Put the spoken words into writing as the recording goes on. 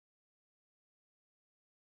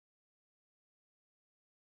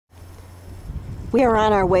We are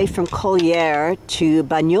on our way from Collioure to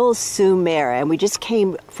Banyuls sur Mer, and we just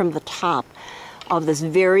came from the top of this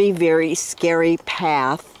very, very scary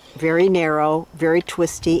path. Very narrow, very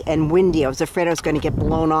twisty, and windy. I was afraid I was going to get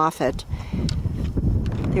blown off it.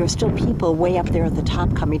 There were still people way up there at the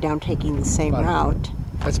top coming down taking the same route.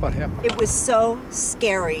 That's about half. It was so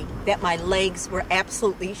scary that my legs were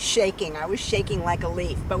absolutely shaking. I was shaking like a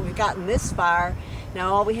leaf, but we've gotten this far.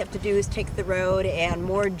 Now all we have to do is take the road and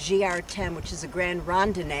more GR10, which is a grand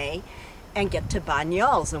randonnée, and get to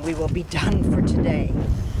Banyuls, and we will be done for today.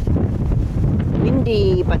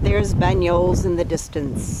 Windy, but there's Banyuls in the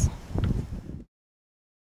distance.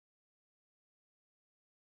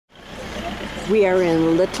 We are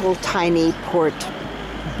in little tiny Port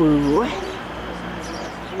Bou,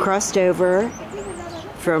 crossed over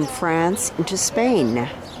from France into Spain.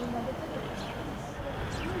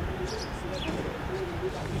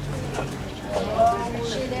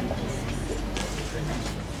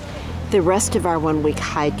 The rest of our one-week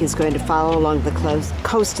hike is going to follow along the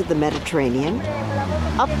coast of the Mediterranean,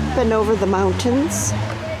 up and over the mountains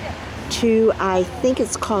to, I think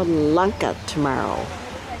it's called Lanka tomorrow.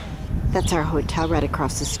 That's our hotel right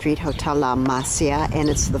across the street, Hotel La Masia, and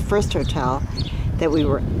it's the first hotel that we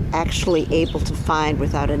were actually able to find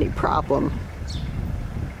without any problem.